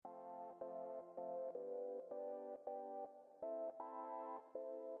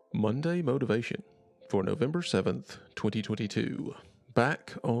Monday Motivation for November 7th, 2022.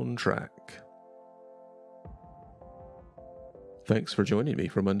 Back on track. Thanks for joining me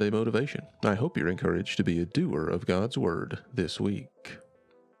for Monday Motivation. I hope you're encouraged to be a doer of God's Word this week.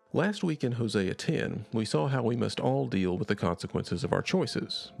 Last week in Hosea 10, we saw how we must all deal with the consequences of our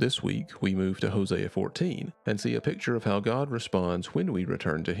choices. This week, we move to Hosea 14 and see a picture of how God responds when we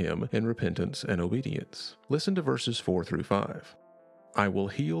return to Him in repentance and obedience. Listen to verses 4 through 5. I will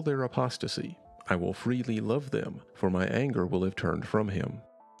heal their apostasy. I will freely love them, for my anger will have turned from him.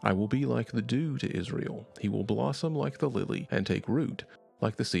 I will be like the dew to Israel. He will blossom like the lily and take root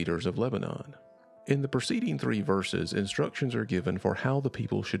like the cedars of Lebanon. In the preceding 3 verses, instructions are given for how the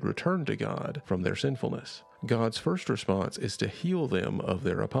people should return to God from their sinfulness. God's first response is to heal them of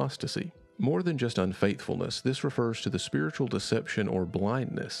their apostasy. More than just unfaithfulness, this refers to the spiritual deception or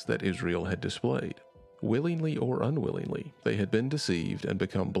blindness that Israel had displayed. Willingly or unwillingly, they had been deceived and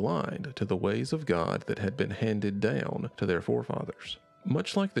become blind to the ways of God that had been handed down to their forefathers.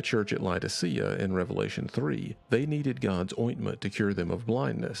 Much like the church at Laodicea in Revelation 3, they needed God's ointment to cure them of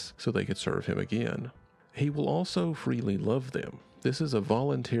blindness so they could serve Him again. He will also freely love them. This is a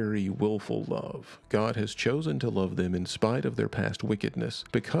voluntary, willful love. God has chosen to love them in spite of their past wickedness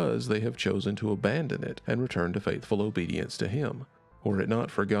because they have chosen to abandon it and return to faithful obedience to Him. Were it not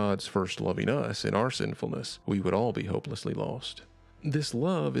for God's first loving us in our sinfulness, we would all be hopelessly lost. This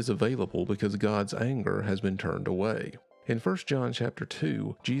love is available because God's anger has been turned away. In 1 John chapter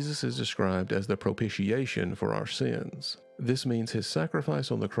 2, Jesus is described as the propitiation for our sins. This means His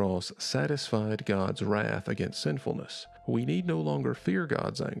sacrifice on the cross satisfied God's wrath against sinfulness. We need no longer fear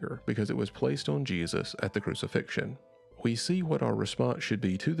God's anger because it was placed on Jesus at the crucifixion. We see what our response should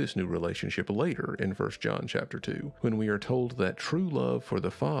be to this new relationship later in 1 John chapter 2, when we are told that true love for the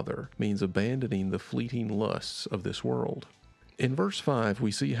Father means abandoning the fleeting lusts of this world. In verse 5,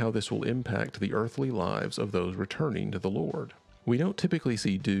 we see how this will impact the earthly lives of those returning to the Lord. We don't typically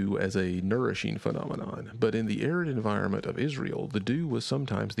see dew as a nourishing phenomenon, but in the arid environment of Israel, the dew was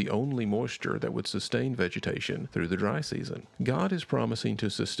sometimes the only moisture that would sustain vegetation through the dry season. God is promising to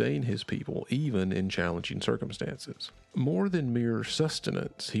sustain His people even in challenging circumstances. More than mere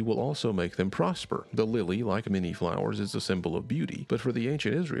sustenance, He will also make them prosper. The lily, like many flowers, is a symbol of beauty, but for the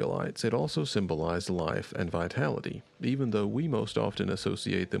ancient Israelites, it also symbolized life and vitality. Even though we most often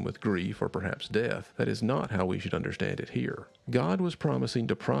associate them with grief or perhaps death, that is not how we should understand it here. God was promising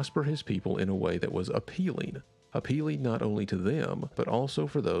to prosper His people in a way that was appealing not only to them, but also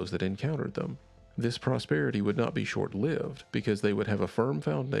for those that encountered them. This prosperity would not be short-lived, because they would have a firm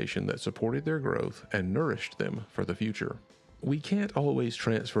foundation that supported their growth and nourished them for the future. We can't always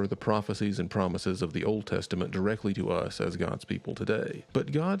transfer the prophecies and promises of the Old Testament directly to us as God's people today,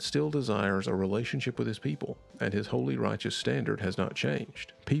 but God still desires a relationship with His people, and His holy righteous standard has not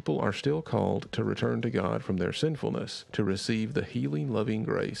changed. People are still called to return to God from their sinfulness to receive the healing, loving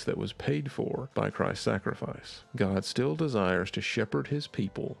grace that was paid for by Christ's sacrifice. God still desires to shepherd His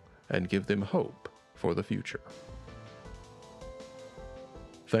people and give them hope for the future.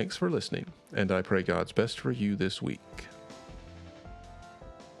 Thanks for listening, and I pray God's best for you this week.